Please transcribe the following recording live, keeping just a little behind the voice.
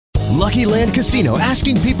Lucky Land Casino,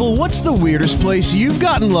 asking people, what's the weirdest place you've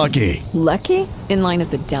gotten lucky? Lucky? In line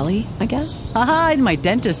at the deli, I guess? Aha, in my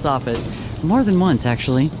dentist's office. More than once,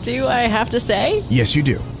 actually. Do I have to say? Yes, you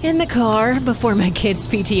do. In the car before my kids'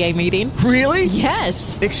 PTA meeting. Really?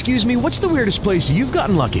 Yes. Excuse me, what's the weirdest place you've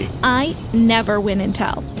gotten lucky? I never win and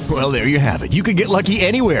tell. Well, there you have it. You can get lucky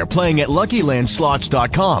anywhere, playing at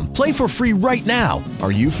LuckyLandSlots.com. Play for free right now.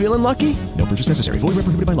 Are you feeling lucky? No purchase necessary. Void where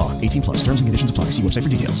prohibited by law. 18 plus. Terms and conditions apply. See website for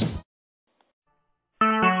details.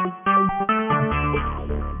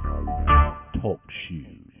 Talk shoes.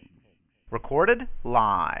 Recorded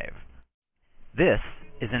live. This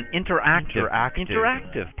is an interactive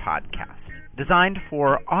podcast designed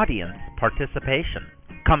for audience participation.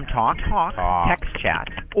 Come talk, text chat,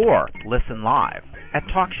 or listen live at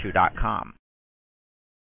TalkShoe.com.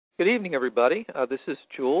 Good evening, everybody. This is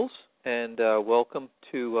Jules, and welcome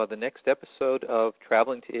to the next episode of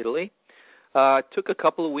Traveling to Italy. I took a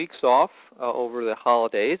couple of weeks off over the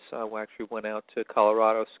holidays. We actually went out to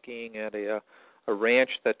Colorado skiing at a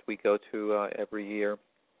ranch that we go to every year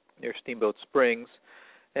near Steamboat Springs.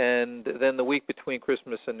 And then the week between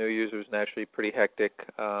Christmas and New Year's was naturally pretty hectic.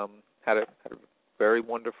 Had a very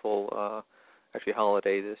wonderful actually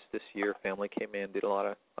holiday this year. Family came in, did a lot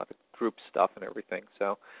of group stuff and everything.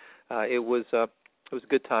 So it was a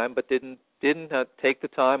good time, but didn't take the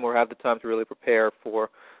time or have the time to really prepare for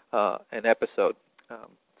an episode.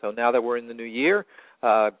 So now that we're in the new year,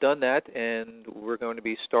 I've done that, and we're going to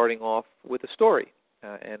be starting off with a story.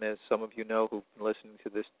 And as some of you know who've been listening to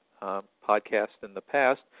this podcast in the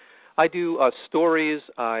past, I do stories.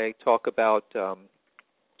 I talk about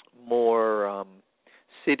more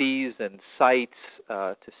cities and sites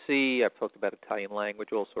to see. I've talked about Italian language,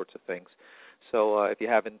 all sorts of things. So if you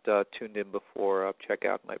haven't tuned in before, check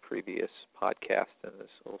out my previous podcast, and there's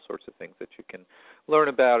all sorts of things that you can learn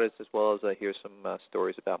about, as well as hear some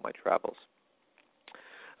stories about my travels.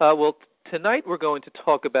 Well, tonight we're going to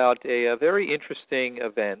talk about a very interesting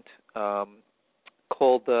event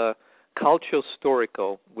called the Calcio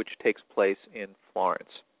Storico, which takes place in Florence.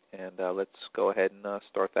 And let's go ahead and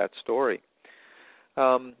start that story.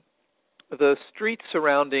 The streets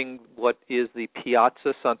surrounding what is the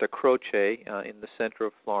Piazza Santa Croce in the center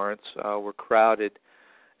of Florence were crowded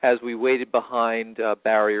as we waited behind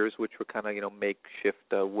barriers, which were kind of makeshift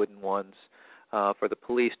wooden ones, for the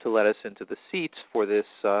police to let us into the seats for this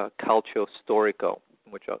Calcio Storico,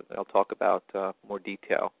 which I'll talk about more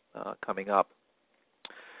detail coming up.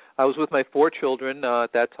 I was with my 4 children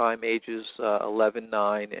at that time, ages 11,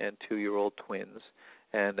 9, and 2-year-old twins,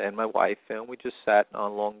 and my wife, and we just sat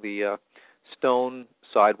along the stone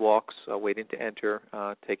sidewalks waiting to enter,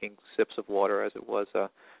 taking sips of water, as it was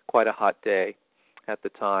quite a hot day at the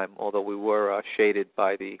time, although we were shaded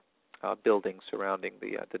by the buildings surrounding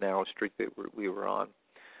the narrow street that we were on.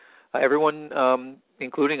 Everyone,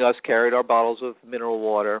 including us, carried our bottles of mineral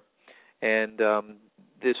water, and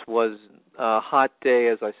this was a hot day,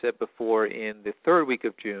 as I said before, in the 3rd week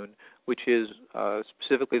of June, which is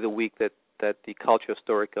specifically the week that the Calcio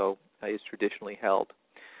Storico is traditionally held.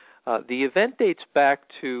 The event dates back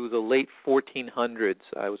to the late 1400s,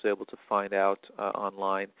 I was able to find out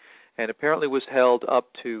online, and apparently was held up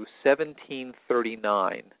to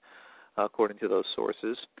 1739, according to those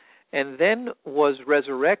sources, and then was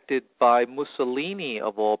resurrected by Mussolini,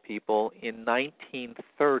 of all people, in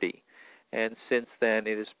 1930. And since then,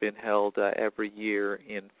 it has been held every year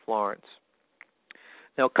in Florence.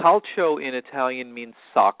 Now, calcio in Italian means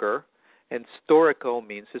soccer, and storico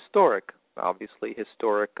means historic, obviously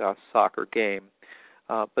historic soccer game.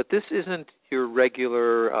 But this isn't your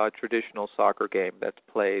regular traditional soccer game that's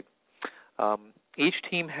played. Each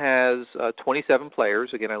team has 27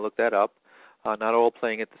 players. Again, I looked that up, not all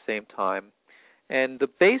playing at the same time. And the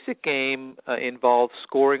basic game involves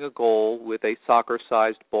scoring a goal with a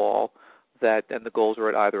soccer-sized ball, and the goals are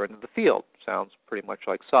at either end of the field. Sounds pretty much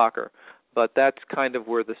like soccer, but that's kind of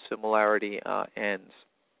where the similarity ends.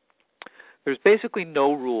 There's basically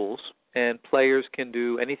no rules, and players can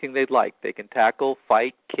do anything they'd like. They can tackle,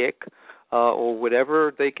 fight, kick, or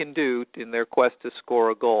whatever they can do in their quest to score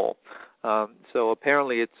a goal. So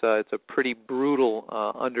apparently it's a pretty brutal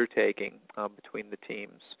undertaking between the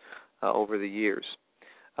teams over the years.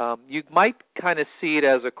 You might kind of see it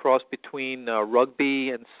as a cross between rugby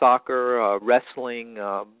and soccer, wrestling,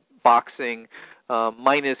 boxing,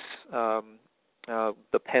 minus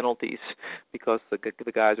the penalties, because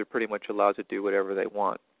the guys are pretty much allowed to do whatever they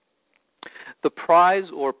want. The prize,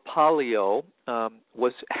 or palio,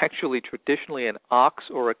 was actually traditionally an ox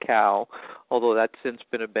or a cow, although that's since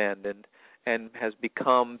been abandoned, and has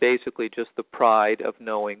become basically just the pride of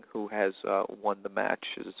knowing who has won the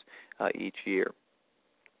matches each year.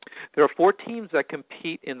 There are 4 teams that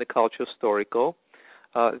compete in the Calcio Storico.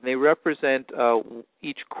 They represent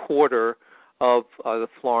each quarter of the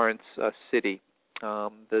Florence city.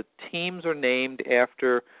 The teams are named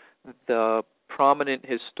after the prominent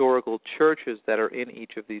historical churches that are in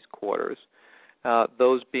each of these quarters,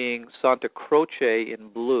 those being Santa Croce in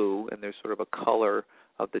blue, and there's sort of a color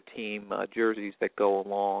of the team jerseys that go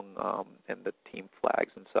along, and the team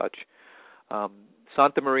flags and such.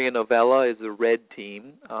 Santa Maria Novella is the red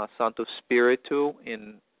team, Santo Spirito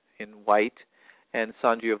in white, and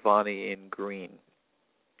San Giovanni in green.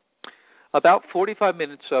 About 45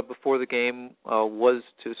 minutes before the game was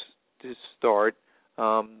to start,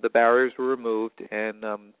 the barriers were removed, and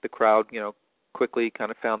the crowd, quickly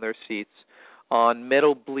kind of found their seats on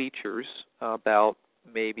metal bleachers, about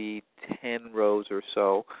maybe 10 rows or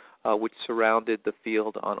so, which surrounded the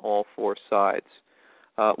field on all 4 sides.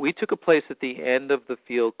 We took a place at the end of the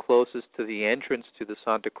field closest to the entrance to the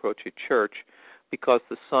Santa Croce Church because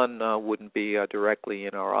the sun wouldn't be directly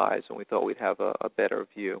in our eyes, and we thought we'd have a better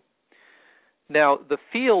view. Now, the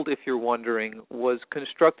field, if you're wondering, was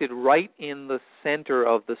constructed right in the center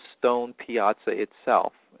of the stone piazza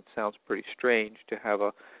itself. It sounds pretty strange to have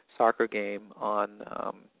a soccer game on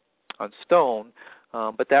stone,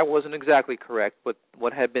 but that wasn't exactly correct. But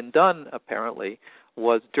what had been done, apparently,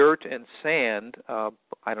 was dirt and sand,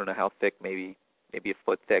 I don't know how thick, maybe a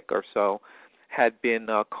foot thick or so, had been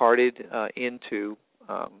carted into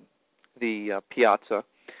the piazza,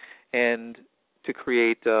 and to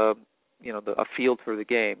create a field for the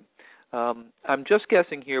game. I'm just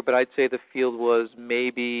guessing here, but I'd say the field was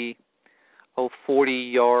maybe 40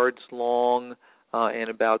 yards long and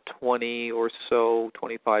about 20 or so,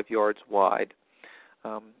 25 yards wide.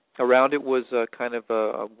 Around it was kind of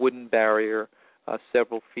a wooden barrier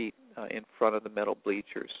several feet in front of the metal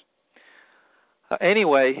bleachers.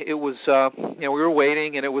 Anyway, it was, we were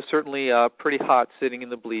waiting, and it was certainly pretty hot sitting in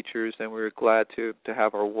the bleachers, and we were glad to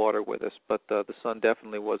have our water with us, but the sun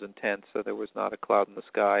definitely was intense, so there was not a cloud in the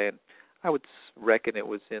sky, and I would reckon it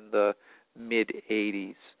was in the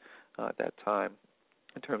mid-80s at that time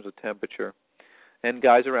in terms of temperature. And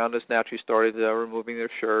guys around us naturally started removing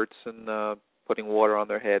their shirts and putting water on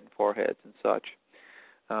their head and foreheads and such.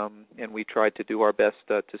 And we tried to do our best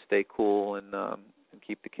to stay cool and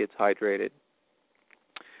keep the kids hydrated.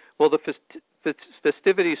 Well, the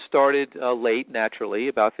festivities started late, naturally,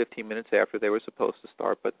 about 15 minutes after they were supposed to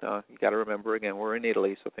start. But you got to remember, again, we're in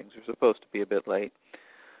Italy, so things are supposed to be a bit late.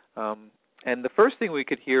 And the first thing we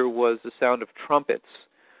could hear was the sound of trumpets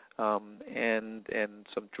and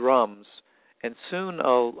some drums. And soon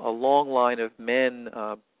a long line of men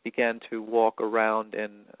began to walk around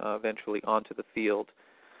and eventually onto the field.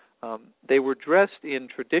 They were dressed in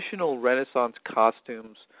traditional Renaissance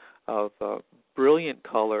costumes of brilliant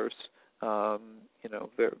colors.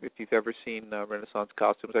 If you've ever seen Renaissance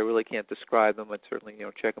costumes, I really can't describe them. I'd certainly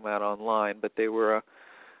check them out online. But they were,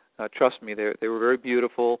 trust me, they were very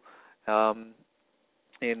beautiful in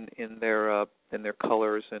their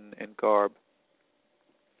colors and garb.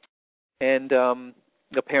 And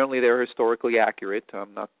apparently they're historically accurate.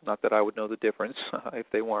 Not that I would know the difference if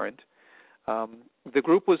they weren't. The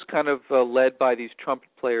group was kind of led by these trumpet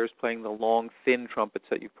players playing the long, thin trumpets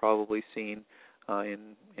that you've probably seen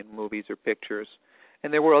in movies or pictures.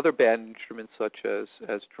 And there were other band instruments such as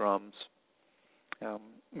drums.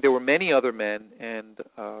 There were many other men, and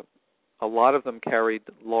a lot of them carried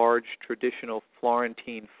large traditional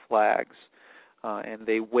Florentine flags, and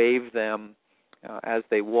they waved them as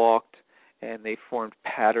they walked, and they formed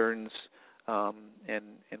patterns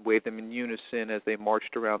and waved them in unison as they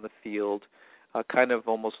marched around the field, kind of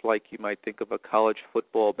almost like you might think of a college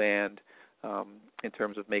football band in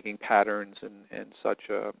terms of making patterns and such,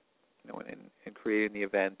 and creating the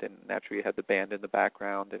event. And naturally you had the band in the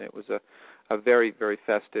background, and it was a very, very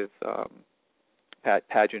festive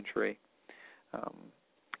pageantry.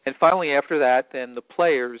 And finally, after that, then the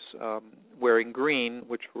players wearing green,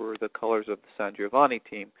 which were the colors of the San Giovanni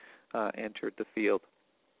team, entered the field.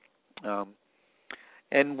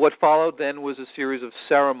 And what followed then was a series of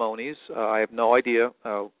ceremonies. I have no idea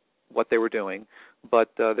what they were doing,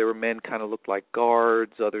 but there were men kind of looked like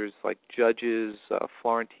guards, others like judges,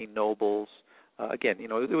 Florentine nobles. Again, it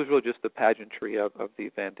was really just the pageantry of the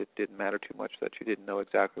event. It didn't matter too much that you didn't know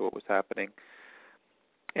exactly what was happening.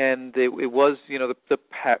 And it was, the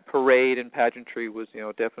parade and pageantry was,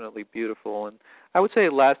 definitely beautiful. And I would say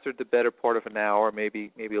it lasted the better part of an hour,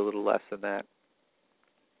 maybe a little less than that.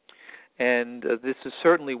 And this is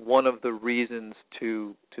certainly one of the reasons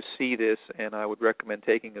to see this, and I would recommend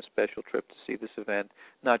taking a special trip to see this event,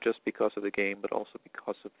 not just because of the game, but also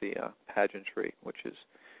because of the pageantry, which is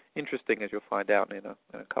interesting, as you'll find out in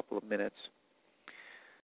a couple of minutes.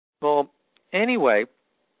 Well, anyway,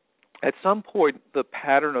 at some point, the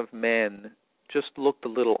pattern of men just looked a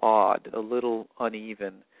little odd, a little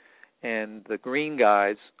uneven. And the green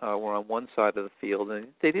guys were on one side of the field, and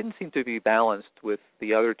they didn't seem to be balanced with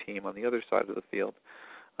the other team on the other side of the field.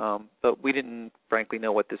 But we didn't, frankly,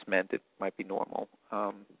 know what this meant. It might be normal.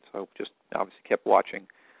 So just obviously kept watching.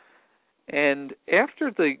 And after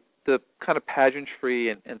the kind of pageantry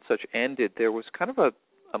and such ended, there was kind of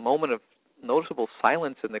a moment of noticeable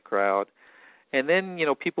silence in the crowd. And then,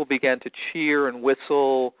 people began to cheer and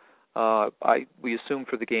whistle. We assumed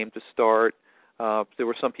for the game to start. There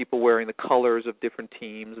were some people wearing the colors of different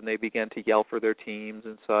teams, and they began to yell for their teams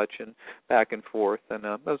and such, and back and forth. And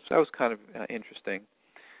that was kind of interesting.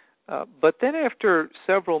 But then after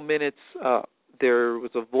several minutes, there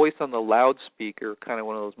was a voice on the loudspeaker, kind of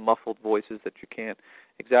one of those muffled voices that you can't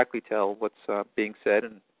exactly tell what's being said.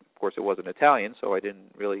 And, of course, it wasn't Italian, so I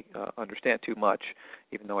didn't really understand too much,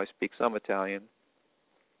 even though I speak some Italian.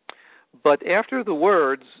 But after the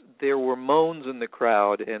words, there were moans in the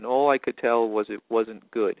crowd, and all I could tell was it wasn't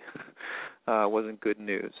good. Wasn't good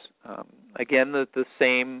news. Again, the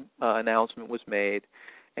same announcement was made,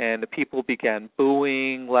 and the people began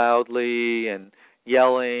booing loudly and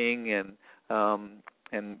yelling and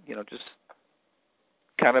just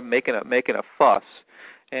kind of making a fuss.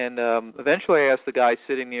 And eventually, I asked the guy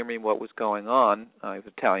sitting near me what was going on. He was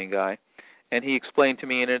an Italian guy. And he explained to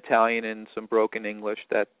me in Italian and some broken English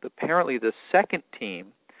that apparently the second team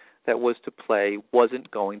that was to play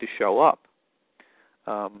wasn't going to show up.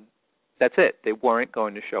 That's it. They weren't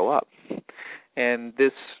going to show up. And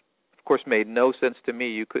this, of course, made no sense to me.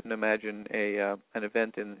 You couldn't imagine an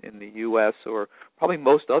event in the U.S. or probably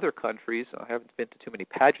most other countries. I haven't been to too many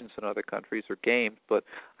pageants in other countries or games, but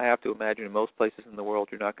I have to imagine in most places in the world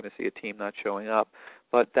you're not going to see a team not showing up.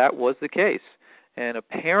 But that was the case. And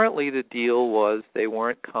apparently the deal was they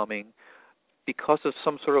weren't coming because of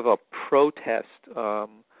some sort of a protest,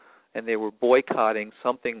 and they were boycotting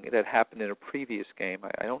something that happened in a previous game.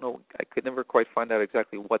 I don't know. I could never quite find out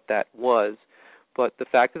exactly what that was. But the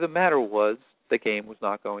fact of the matter was the game was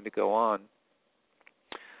not going to go on.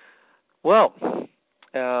 Well,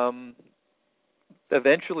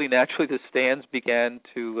 eventually, naturally, the stands began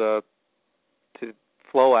to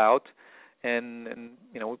flow out. And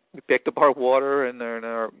we picked up our water and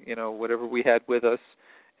our whatever we had with us,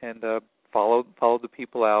 and followed the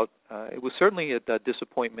people out. It was certainly a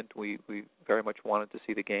disappointment. We very much wanted to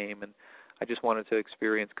see the game, and I just wanted to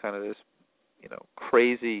experience kind of this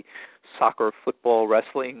crazy soccer, football,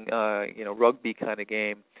 wrestling, rugby kind of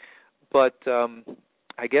game. But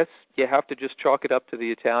I guess you have to just chalk it up to the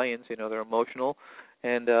Italians. They're emotional,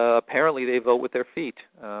 and apparently they vote with their feet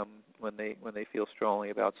when they feel strongly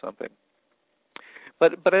about something.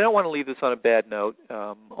 But I don't want to leave this on a bad note.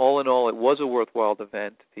 All in all, it was a worthwhile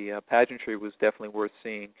event. The pageantry was definitely worth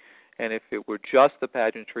seeing, and if it were just the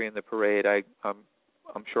pageantry and the parade,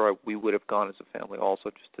 I'm sure we would have gone as a family also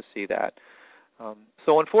just to see that.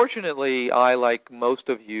 So unfortunately, I, like most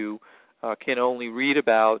of you, can only read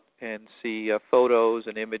about and see photos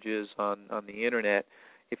and images on the Internet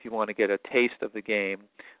if you want to get a taste of the game.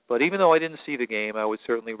 But even though I didn't see the game, I would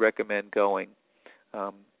certainly recommend going.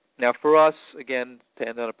 Now, for us, again, to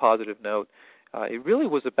end on a positive note, it really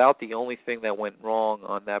was about the only thing that went wrong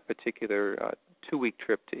on that particular 2-week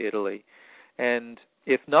trip to Italy. And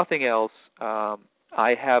if nothing else,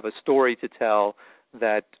 I have a story to tell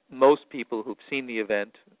that most people who've seen the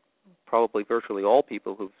event, probably virtually all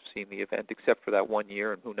people who've seen the event, except for that 1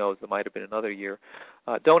 year, and who knows, there might have been another year,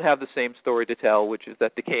 don't have the same story to tell, which is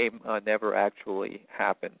that the game never actually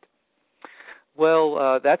happened.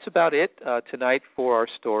 Well, that's about it tonight for our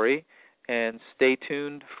story, and stay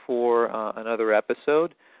tuned for another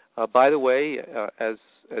episode. By the way, as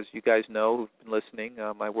you guys know who've been listening,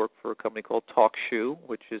 I work for a company called TalkShoe,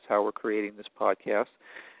 which is how we're creating this podcast.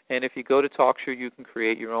 And if you go to TalkShoe, you can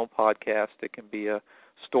create your own podcast. It can be a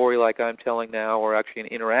story like I'm telling now, or actually an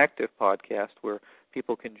interactive podcast where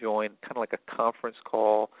people can join, kind of like a conference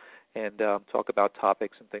call, and talk about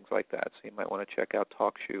topics and things like that. So you might want to check out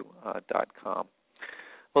TalkShoe.com.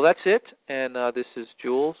 Well, that's it, and this is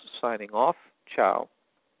Jules signing off. Ciao.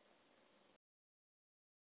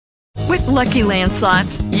 With Lucky Land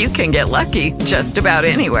Slots, you can get lucky just about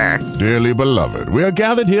anywhere. Dearly beloved, we are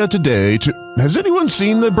gathered here today to... Has anyone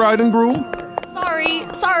seen the bride and groom?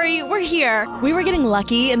 Sorry, we're here. We were getting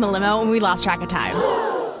lucky in the limo and we lost track of time.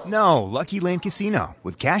 No, Lucky Land Casino,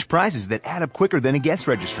 with cash prizes that add up quicker than a guest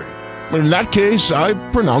registry. In that case, I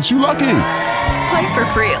pronounce you lucky. Play for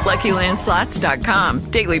free at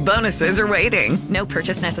LuckyLandSlots.com. Daily bonuses are waiting. No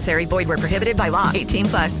purchase necessary. Void where prohibited by law. 18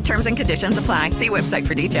 plus. Terms and conditions apply. See website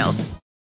for details.